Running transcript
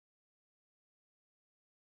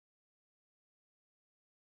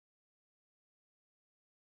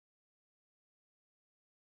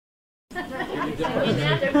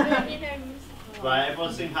Right,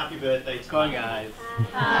 everyone sing happy birthday to Come on, guys.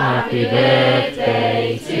 Happy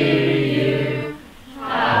birthday to you.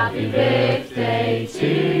 Happy birthday to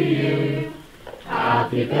you.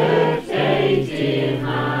 Happy birthday, dear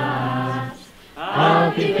Matt.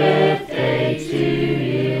 Happy birthday to you.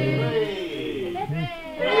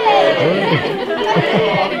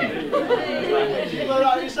 You blow it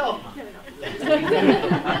out yourself,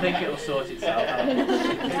 I think it'll sort itself out.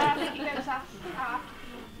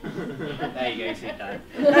 There you go, sit down.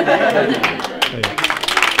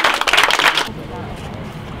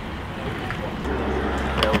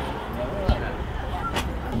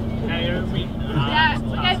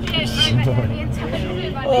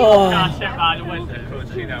 Can't sit by the window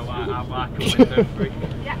because you know I'm like a window freak.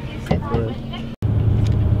 Yeah, you sit by the window.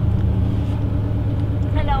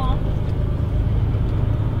 Hello.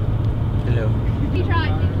 Hello. You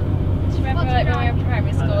tried. Do you remember like when we were in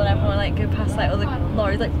primary school and everyone like go past like all the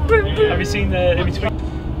lorries like boom boom? Have you seen the in between?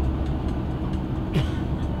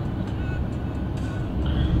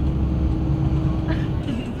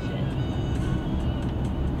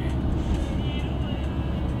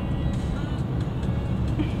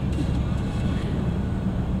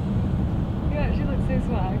 You actually look so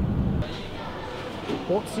swag.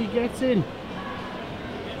 What's he getting?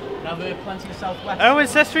 Now we're planting southwest. Oh,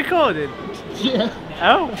 is this recording? Yeah.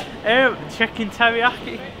 Oh, chicken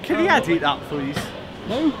teriyaki. Can you edit that, please?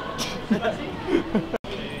 No.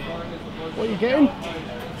 What are you getting?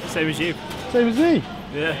 Same as you. Same as me.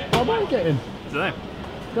 Yeah. How am I getting? I don't know.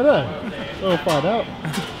 Don't know. We'll find out.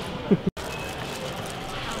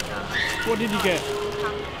 What did you get?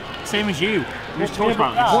 Same as you. We just talked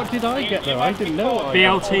about this. What did I get though? I didn't know.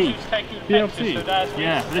 BLT. BLT.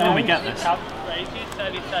 Yeah, I didn't normally get this.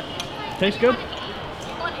 Tastes good?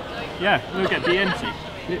 Yeah, we'll get BNT.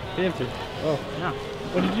 BLT. Oh. Yeah.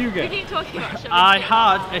 What did you get? I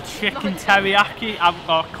had a chicken teriyaki. I haven't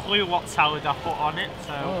got a clue what salad I put on it,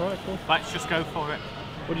 so Alright, cool. let's just go for it.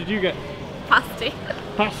 What did you get? Pasty.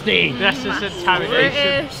 Pasty! This is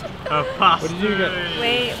interrogation of pasta. What did you get?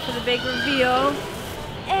 Wait for the big reveal.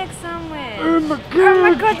 Egg sandwich. Oh my god! Oh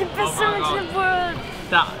my god, the best sandwich in the world.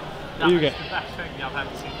 That What do you is get? the best thing I've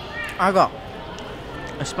ever seen. I got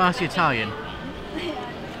a spicy Italian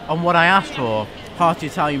on what I asked for, hearty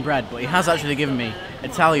Italian bread, but he has actually given me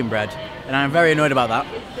Italian bread, and I'm very annoyed about that.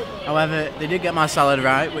 However, they did get my salad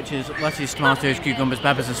right, which is lettuce, tomatoes, cucumbers,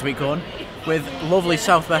 peppers and sweet corn, with lovely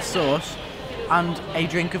southwest sauce and a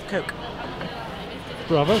drink of Coke.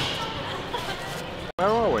 Bravo. Where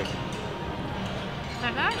are we?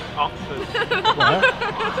 Don't know. Oxford. Where?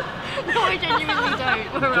 No, I genuinely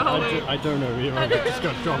don't. Where are we? I don't know either. I just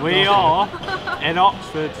got dropped We off. are in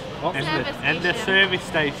Oxford, Oxford? in the service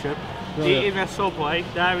station, Right. eating a Subway,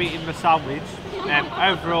 they're eating the sandwich.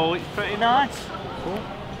 Overall, it's pretty nice.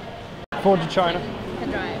 Forward to China.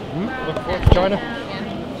 Look forward to China?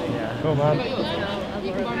 Yeah. Oh man.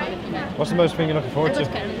 What's the most thing you're looking forward to?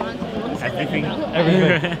 Everything.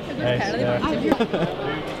 Everything. Nice, yeah.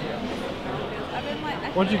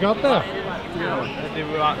 What you got there?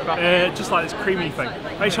 Just like this creamy thing.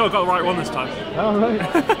 Make sure I got the right one this time. Oh right.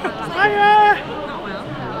 Hiya!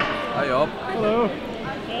 Hi up. Hello.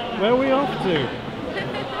 Where are we off to?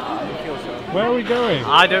 Where are we going?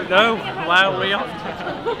 I don't know. Where are we off to?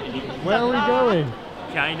 Where are we going?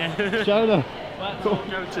 China. China.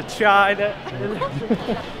 Go to China.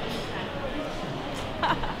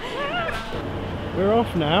 We're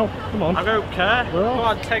off now. Come on. I don't care. We're off. Go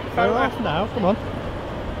on, take a We're photo. off now. Come on.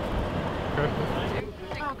 Oh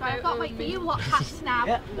god, I can't wait for you watch hats now.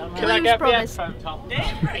 Can I get the headphone top?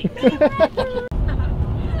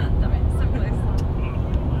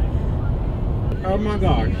 Oh my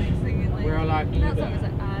god. We're like,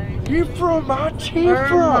 You from Matt? You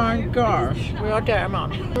oh my gosh. We are getting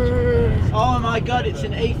on. Oh my god, it's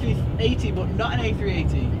an A380 but not an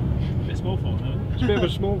A380. A bit small for it, though. It's a bit of a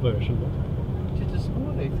small version, though. Just a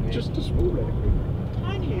small A380. Just a small A380.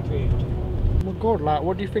 tiny A380. Oh my god, like,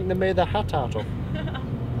 what do you think they made the hat out of?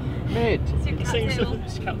 Mate, This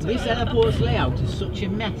this airport's layout is such a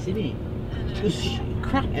mess, isn't it? There's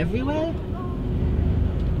crap everywhere.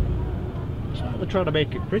 They're trying to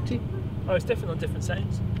make it pretty. Oh, it's different on different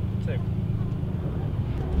settings too.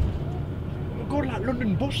 Oh my god, like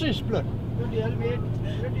London buses, blood. Bloody hell, mate.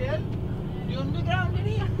 Bloody hell. The underground,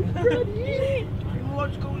 innit? You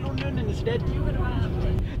want to go to London instead?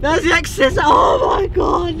 There's the access. Oh my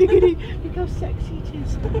god, look at it. Look how sexy it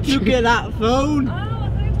is. Look at that phone. Oh, I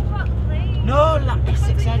thought you were talking about the plane. No, like the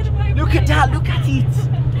 6 Look at that, look at it.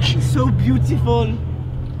 It's so beautiful.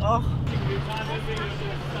 Oh.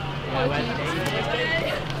 Yeah,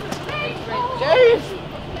 Dave.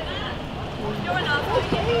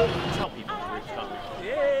 Tell people groups,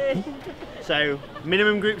 can't we? So,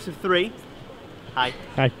 minimum groups of 3. Hi.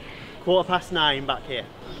 Hi. 9:15 back here.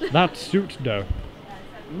 That suits though.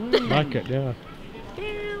 Like it, yeah.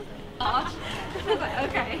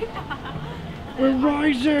 Okay. We're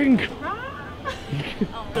rising!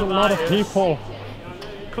 A lot of people.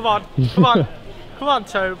 Come on, come on, come on,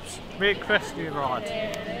 Tobes. Me and Chris do ride.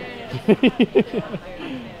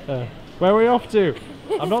 Where are we off to?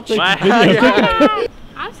 I'm not taking Where- videos.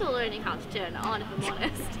 I'm still learning how to turn it on, if I'm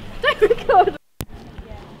honest. Don't record.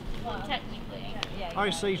 Technically. I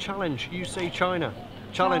say challenge, you say China.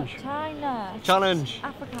 Challenge. China. Challenge.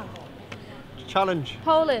 Africa. Challenge.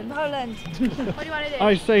 Poland. Poland. What do you want to do?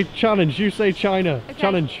 I say challenge, you say China. Okay.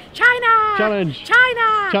 Challenge. China! Challenge.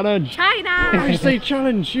 China! Challenge. China! I say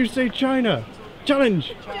challenge, you say China.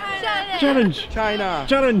 Challenge. Challenge. China.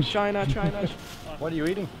 Challenge. China. What are you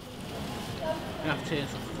eating? I have to turn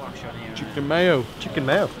some flash on here. Chicken mayo. Chicken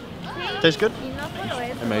mayo. Tastes good?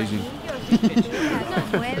 Amazing.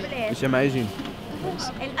 It's amazing.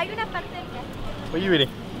 What are you eating?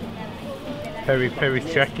 Peri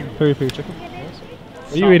chicken. Peri chicken.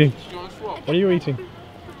 What are you eating? What are you eating?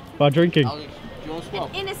 By drinking.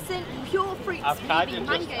 Innocent, pure fruits. I've kind of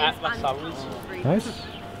mangoes just ate my and salads. Nice.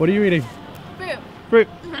 What are you eating? fruit. Fruit.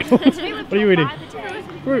 What are you eating?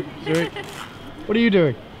 Fruit. What are you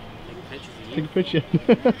doing? Take a picture.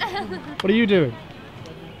 What are you doing?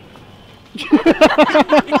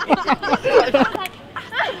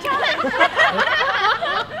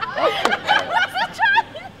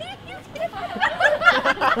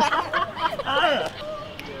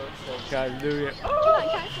 Hallelujah.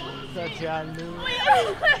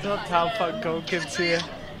 Not how fun go gets here.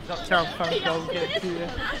 Not how fun go gets here.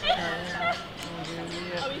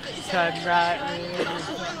 Turn right.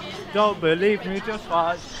 Don't believe me, just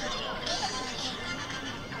watch.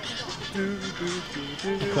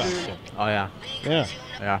 Oh yeah. Yeah.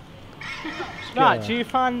 Yeah. Right, do you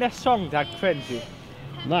find this song that cringy?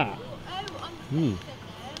 That.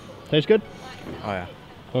 Tastes good? Oh yeah.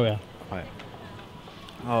 Oh yeah.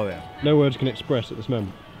 Oh yeah. No words can express at this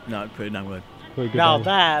moment. No, pretty damn good. Very good. Now value.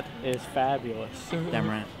 that is fabulous. Damn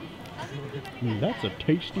right. That's a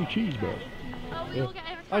tasty cheeseburger. Oh, we all get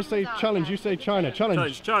over I say cameras out challenge, there. you say China.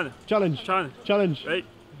 Challenge. China. Challenge. China. Challenge. Wait.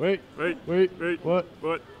 Wait. Wait. Wait. Wait. What?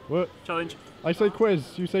 What? What? Challenge. I say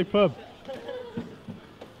quiz, you say pub.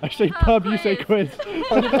 I say pub, you say quiz.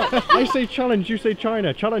 I say challenge, you say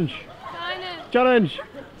China. Challenge. China. Challenge.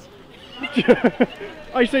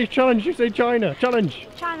 I say challenge, you say China. Challenge.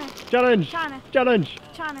 China. Challenge. China. Challenge.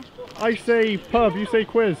 China. I say pub, you say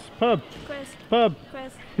quiz. Pub. Quiz. Pub.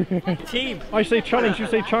 Quiz. Team. I say challenge, you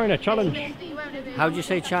say China. Challenge. How do you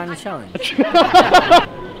say China challenge?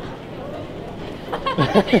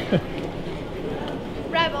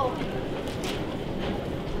 Rebel.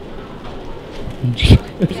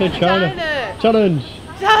 You say China. Challenge.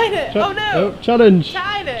 China. Oh no. Oh, challenge.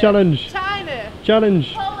 China. Challenge. China.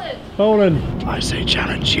 Challenge. Poland. Poland. I say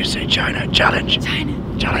challenge, you say China. Challenge.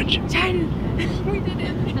 China. Challenge. China. We did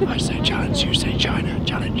it. I say challenge, you say China.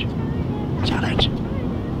 Challenge. Challenge.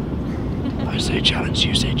 I say challenge,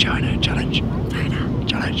 you say China. Challenge. China.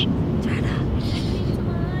 Challenge.